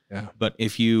health. Yeah. But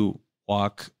if you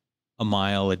walk a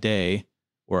mile a day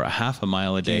or a half a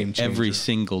mile a day Game changer. every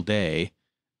single day,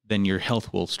 then your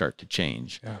health will start to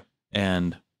change. Yeah.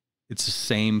 And it's the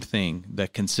same thing,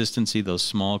 that consistency, those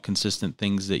small consistent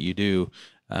things that you do,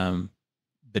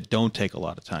 that don't take a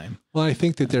lot of time. Well, I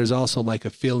think that there's also like a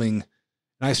feeling,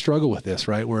 and I struggle with this,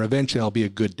 right? Where eventually I'll be a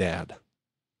good dad,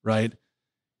 right?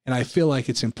 And I feel like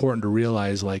it's important to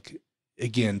realize, like,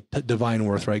 again, divine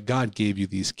worth, right? God gave you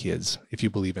these kids if you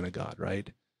believe in a God,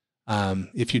 right?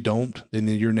 If you don't, then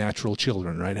they're your natural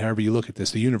children, right? However you look at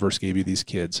this, the universe gave you these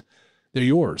kids. They're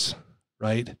yours,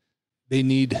 right? They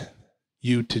need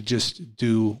you to just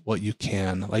do what you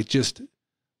can. Like, just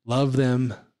love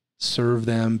them, serve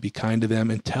them, be kind to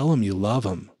them, and tell them you love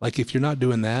them. Like, if you're not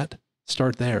doing that,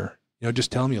 start there. You know,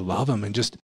 just tell them you love them. And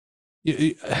just,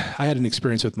 I had an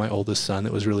experience with my oldest son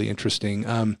that was really interesting.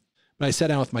 But I sat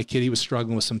down with my kid. He was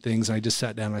struggling with some things. And I just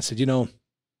sat down and I said, you know,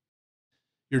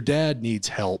 your dad needs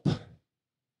help.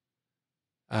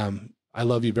 I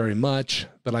love you very much,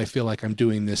 but I feel like I'm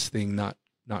doing this thing not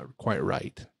quite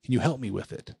right. Can you help me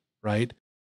with it? Right?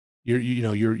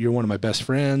 You're one of my best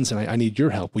friends, and I need your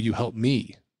help. Will you help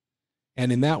me?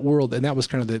 And in that world, and that was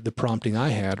kind of the prompting I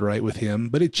had, right, with him,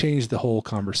 but it changed the whole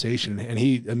conversation. And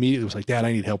he immediately was like, Dad,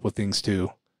 I need help with things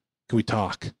too. Can we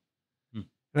talk?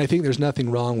 And I think there's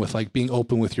nothing wrong with like being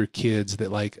open with your kids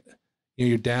that, like, you know,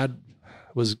 your dad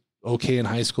was okay in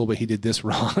high school, but he did this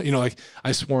wrong. You know, like,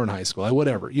 I swore in high school,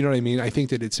 whatever, you know what I mean? I think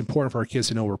that it's important for our kids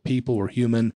to know we're people, we're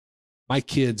human. My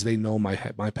kids, they know my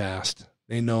past.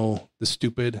 They know the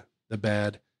stupid, the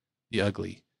bad, the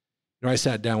ugly. You know, I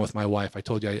sat down with my wife. I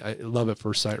told you, I love at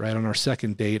first sight, right? On our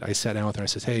second date, I sat down with her. I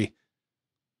said, hey,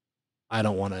 I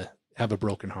don't want to have a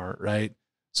broken heart, right?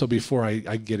 So before I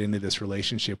get into this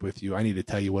relationship with you, I need to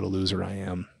tell you what a loser I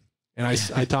am. And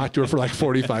I talked to her for like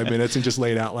 45 minutes and just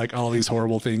laid out like all these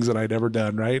horrible things that I'd ever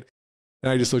done, right?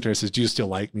 And I just looked at her and said, do you still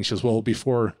like me? She goes, well,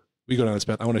 before we go down this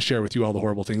path, I want to share with you all the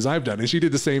horrible things I've done. And she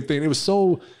did the same thing. It was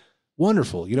so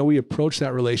wonderful. You know, we approached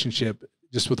that relationship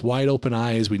just with wide open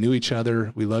eyes. We knew each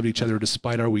other. We loved each other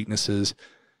despite our weaknesses.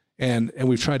 And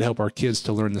we've tried to help our kids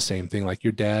to learn the same thing. Like,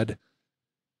 your dad,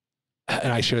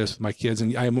 and I share this with my kids,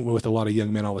 and I'm with a lot of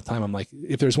young men all the time. I'm like,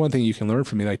 if there's one thing you can learn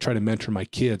from me, I try to mentor my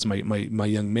kids, my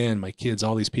young men, my kids,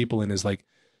 all these people, and is like,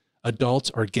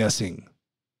 adults are guessing.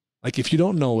 Like, if you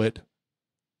don't know it,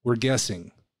 we're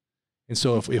guessing. And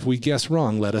so if we guess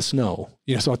wrong, let us know.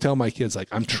 You know, so I'll tell my kids, like,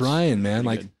 I'm trying, man.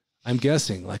 Like, I'm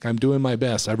guessing, like, I'm doing my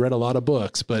best. I've read a lot of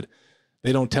books, but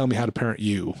they don't tell me how to parent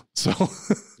you. So,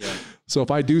 yeah. So if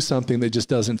I do something that just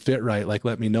doesn't fit right, like,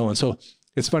 let me know. And so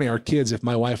it's funny, our kids, if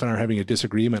my wife and I are having a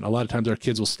disagreement, a lot of times our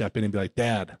kids will step in and be like,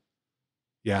 Dad,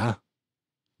 yeah,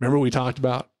 remember what we talked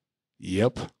about?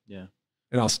 Yep. Yeah.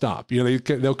 And I'll stop. You know,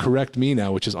 they'll correct me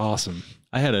now, which is awesome.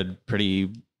 I had a pretty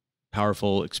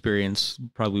powerful experience.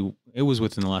 Probably it was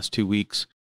within the last 2 weeks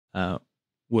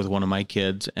with one of my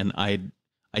kids, and I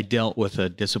dealt with a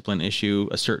discipline issue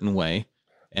a certain way,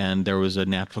 and there was a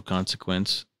natural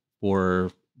consequence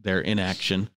for their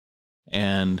inaction,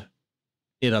 and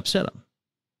it upset them.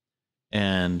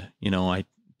 And, you know, I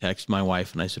texted my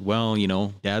wife and I said, well, you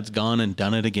know, Dad's gone and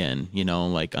done it again. You know,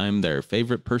 like, I'm their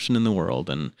favorite person in the world,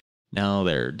 and now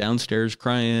they're downstairs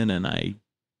crying, and I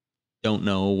don't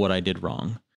know what I did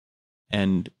wrong.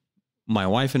 And my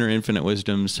wife, in her infinite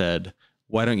wisdom, said,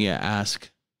 why don't you ask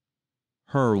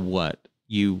her what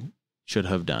you should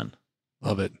have done?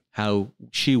 Love it. How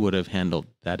she would have handled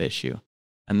that issue,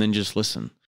 and then just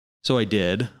listen. So I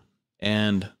did,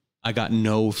 and I got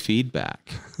no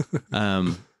feedback.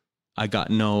 I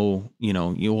got no,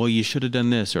 well, you should have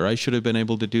done this, or I should have been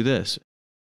able to do this,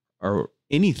 or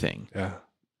anything. Yeah.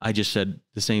 I just said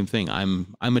the same thing.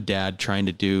 I'm a dad trying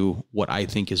to do what I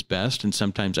think is best, and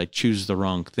sometimes I choose the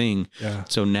wrong thing. Yeah.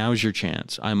 So now's your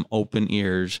chance. I'm open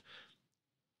ears.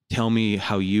 Tell me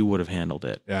how you would have handled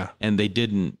it. Yeah. And they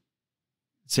didn't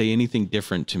say anything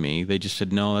different to me. They just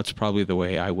said, no, that's probably the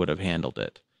way I would have handled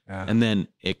it. Yeah. And then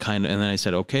and then I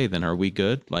said, okay, then are we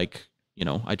good? Like,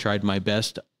 I tried my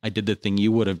best. I did the thing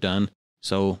you would have done.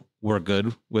 So we're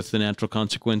good with the natural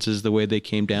consequences, the way they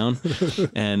came down.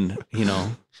 And,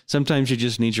 sometimes you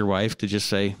just need your wife to just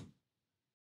say,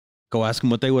 go ask them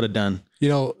what they would have done.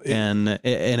 And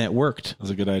it worked. That was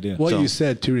a good idea. What you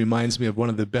said too reminds me of one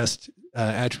of the best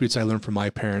attributes I learned from my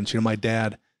parents. My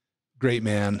dad, great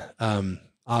man,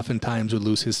 oftentimes would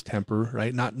lose his temper,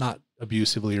 right? Not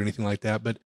abusively or anything like that,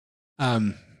 but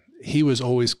he was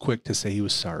always quick to say he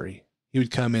was sorry. He would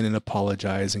come in and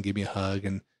apologize and give me a hug,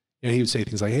 and he would say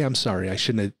things like, "Hey, I'm sorry. I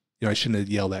shouldn't have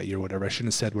yelled at you or whatever. I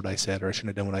shouldn't have said what I said, or I shouldn't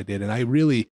have done what I did." And I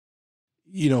really,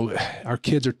 our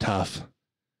kids are tough.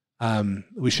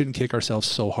 We shouldn't kick ourselves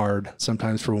so hard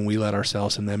sometimes for when we let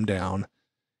ourselves and them down.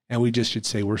 And we just should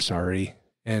say, we're sorry.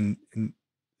 And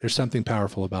there's something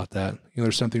powerful about that.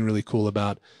 There's something really cool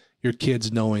about your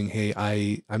kids knowing,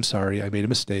 hey, I'm sorry, I made a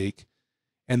mistake.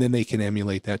 And then they can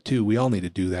emulate that too. We all need to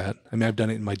do that. I mean, I've done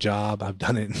it in my job. I've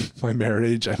done it in my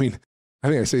marriage. I mean, I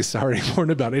think I say sorry more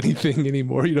than about anything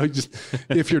anymore. Just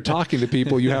if you're talking to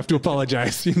people, you have to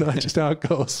apologize. That's just how it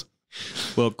goes.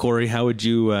 Well, Cory, how would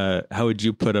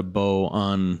you put a bow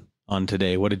on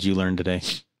today? What did you learn today?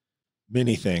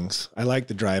 Many things. I like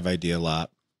the drive idea a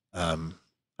lot.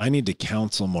 I need to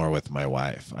counsel more with my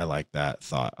wife. I like that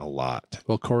thought a lot.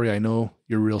 Well, Cory, I know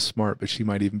you're real smart, but she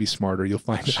might even be smarter. You'll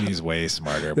find she's way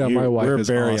smarter. Yeah, my wife is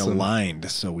very awesome. aligned,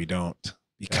 so we don't,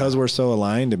 because we're so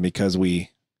aligned and because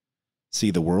we see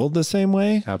the world the same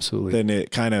way. Absolutely. Then it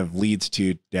kind of leads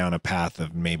to down a path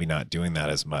of maybe not doing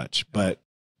that as much. But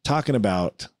talking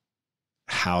about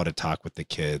how to talk with the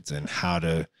kids and how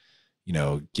to,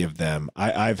 give them,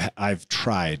 I've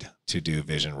tried to do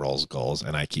vision, roles, goals,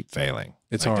 and I keep failing.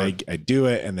 It's hard. I do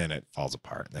it and then it falls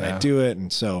apart. Then I do it.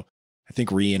 And so I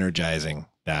think re-energizing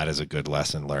that is a good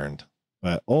lesson learned.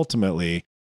 But ultimately,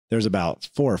 there's about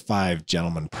 4 or 5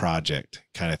 gentleman project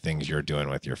kind of things you're doing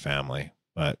with your family.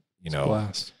 But,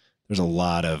 there's a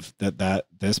lot of that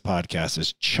this podcast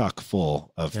is chock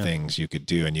full of things you could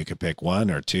do, and you could pick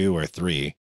 1 or 2 or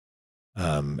 3.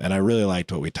 And I really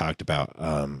liked what we talked about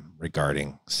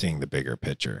regarding seeing the bigger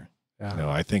picture. Yeah.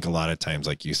 I think a lot of times,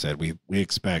 like you said, we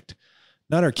expect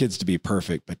not our kids to be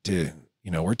perfect, but to,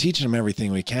 we're teaching them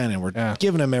everything we can, and we're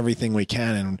giving them everything we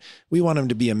can, and we want them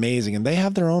to be amazing, and they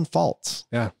have their own faults.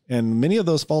 Yeah. And many of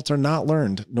those faults are not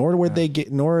learned, nor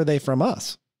are they from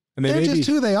us. And they're just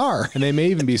who they are. And they may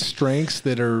even be strengths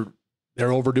that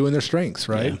they're overdoing their strengths,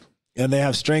 right? Yeah. And they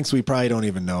have strengths we probably don't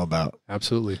even know about.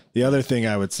 Absolutely. The other thing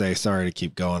I would say, sorry to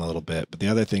keep going a little bit, but the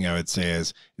other thing I would say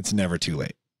is it's never too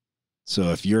late.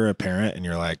 So if you're a parent and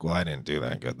you're like, well, I didn't do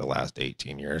that good the last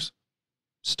 18 years,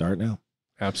 start now.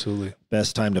 Absolutely.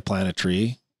 Best time to plant a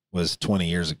tree was 20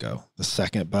 years ago. The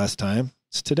second best time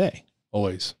is today.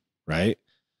 Always. Right.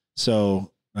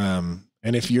 So, and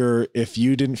if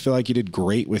you didn't feel like you did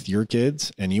great with your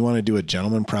kids and you want to do a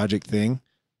gentleman project thing,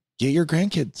 get your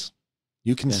grandkids.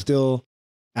 You can still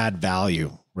add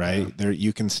value, right? There,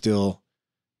 you can still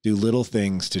do little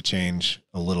things to change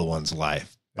a little one's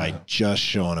life by just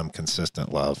showing them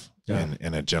consistent love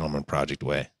in a gentleman project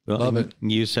way. Well, love it.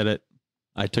 You said it.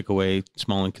 I took away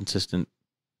small and consistent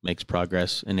makes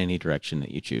progress in any direction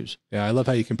that you choose. Yeah. I love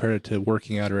how you compared it to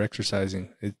working out or exercising.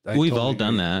 We've all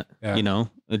done that,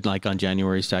 like on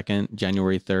January 2nd,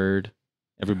 January 3rd,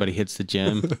 everybody hits the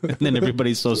gym and then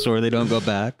everybody's so sore they don't go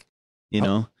back,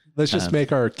 Let's just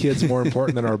make our kids more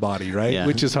important than our body, right? Yeah.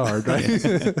 Which is hard, right?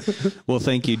 Well,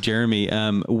 thank you, Jeremy.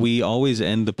 We always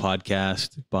end the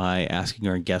podcast by asking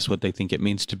our guests what they think it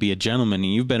means to be a gentleman.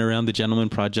 And you've been around the Gentleman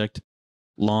Project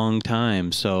long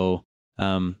time. So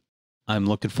I'm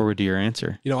looking forward to your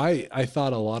answer. I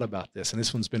thought a lot about this, and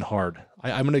this one's been hard.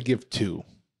 I'm going to give 2,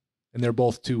 and they're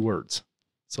both 2 words.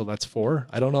 So that's 4.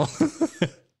 I don't know.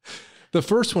 The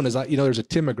first one is, there's a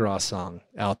Tim McGraw song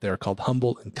out there called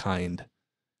Humble and Kind.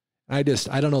 I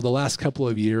don't know, the last couple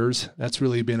of years, that's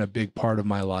really been a big part of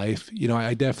my life.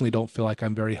 I definitely don't feel like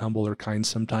I'm very humble or kind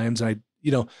sometimes. And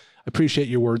I appreciate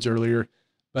your words earlier,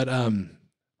 but I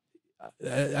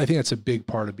think that's a big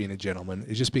part of being a gentleman,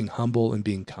 is just being humble and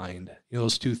being kind.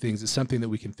 Those 2 things is something that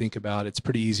we can think about. It's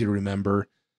pretty easy to remember.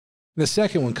 And the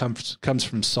second one comes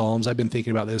from Psalms. I've been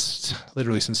thinking about this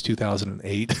literally since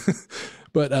 2008,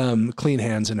 but clean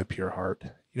hands and a pure heart.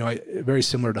 Very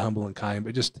similar to humble and kind,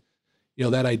 but just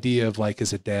that idea of, like,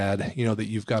 as a dad, that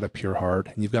you've got a pure heart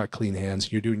and you've got clean hands,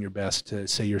 and you're doing your best to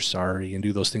say you're sorry and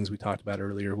do those things we talked about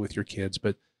earlier with your kids.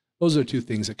 But those are 2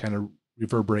 things that kind of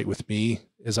reverberate with me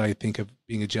as I think of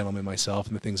being a gentleman myself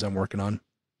and the things I'm working on.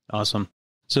 Awesome.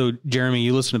 So, Jeremy,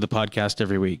 you listen to the podcast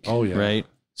every week. Oh, yeah. Right?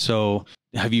 So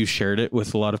have you shared it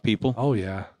with a lot of people? Oh,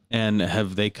 yeah. And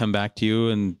have they come back to you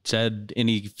and said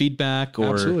any feedback?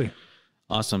 Or Absolutely.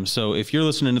 Awesome. So if you're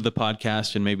listening to the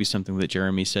podcast and maybe something that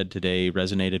Jeremy said today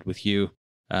resonated with you,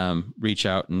 reach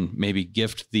out and maybe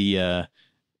gift the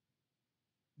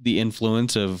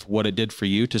influence of what it did for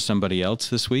you to somebody else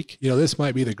this week. This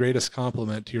might be the greatest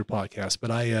compliment to your podcast,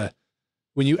 but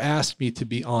when you asked me to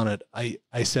be on it,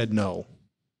 I said no.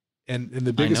 And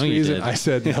the biggest reason I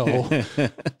said no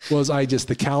was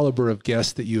the caliber of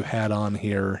guests that you had on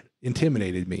here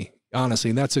intimidated me,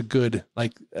 honestly. And that's a good,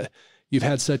 you've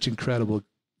had such incredible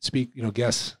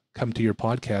guests come to your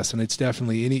podcast, and it's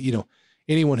definitely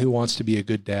anyone who wants to be a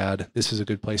good dad, this is a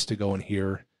good place to go and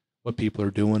hear what people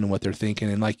are doing and what they're thinking.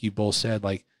 And like you both said,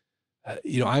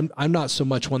 I'm not so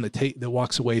much one that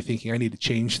walks away thinking I need to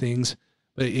change things,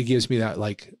 but it gives me that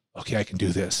okay, I can do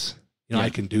this. You know, Yeah. I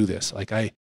can do this. Like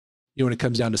when it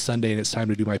comes down to Sunday and it's time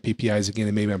to do my PPIs again,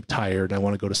 and maybe I'm tired and I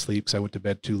want to go to sleep because I went to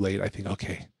bed too late. I think,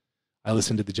 okay, I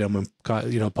listened to the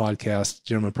podcast,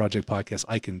 Gentleman Project podcast.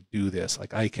 I can do this.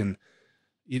 Like I can,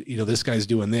 this guy's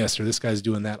doing this or this guy's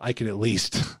doing that. I can at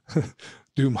least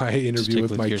do my interview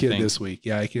with my kid this week.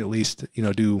 Yeah. I can at least,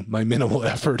 do my minimal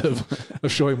effort of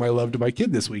showing my love to my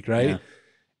kid this week. Right. Yeah.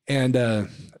 And,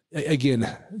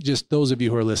 again, just those of you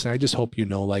who are listening, I just hope,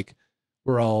 like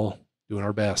we're all doing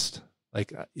our best.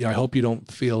 Like, I hope you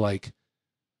don't feel like,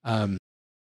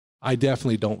 I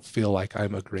definitely don't feel like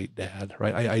I'm a great dad,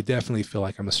 right? I definitely feel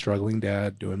like I'm a struggling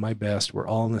dad doing my best. We're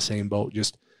all in the same boat.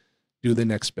 Just do the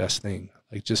next best thing.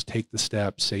 Like just take the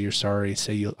steps, say you're sorry,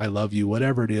 say I love you,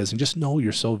 whatever it is. And just know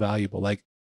you're so valuable. Like,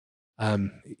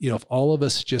 if all of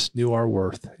us just knew our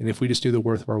worth, and if we just knew the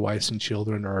worth of our wives and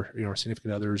children or, our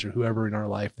significant others or whoever in our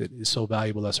life that is so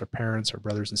valuable to us, our parents, our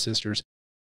brothers and sisters,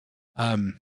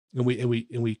 and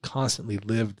we constantly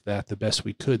lived that the best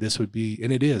we could, this would be,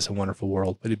 and it is a wonderful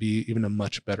world, but it'd be even a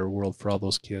much better world for all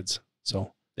those kids.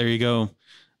 So there you go.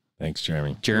 Thanks,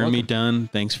 Jeremy. Jeremy Dunn,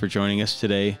 thanks for joining us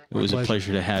today. It was a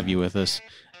pleasure to have you with us,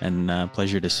 and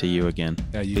pleasure to see you again.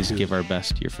 Yeah, you Please too. Give our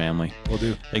best to your family. Will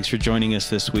do. Thanks for joining us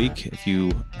this week. If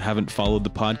you haven't followed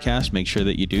the podcast, make sure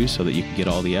that you do so that you can get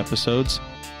all the episodes,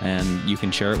 and you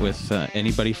can share it with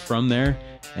anybody from there.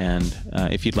 And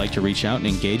if you'd like to reach out and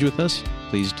engage with us,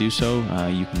 please do so.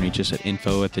 You can reach us at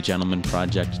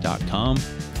info@thegentlemanproject.com,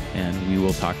 and we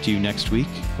will talk to you next week.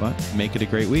 Make it a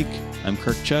great week. I'm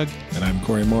Kirk Chugg. And I'm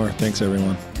Cory Moore. Thanks,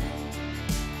 everyone.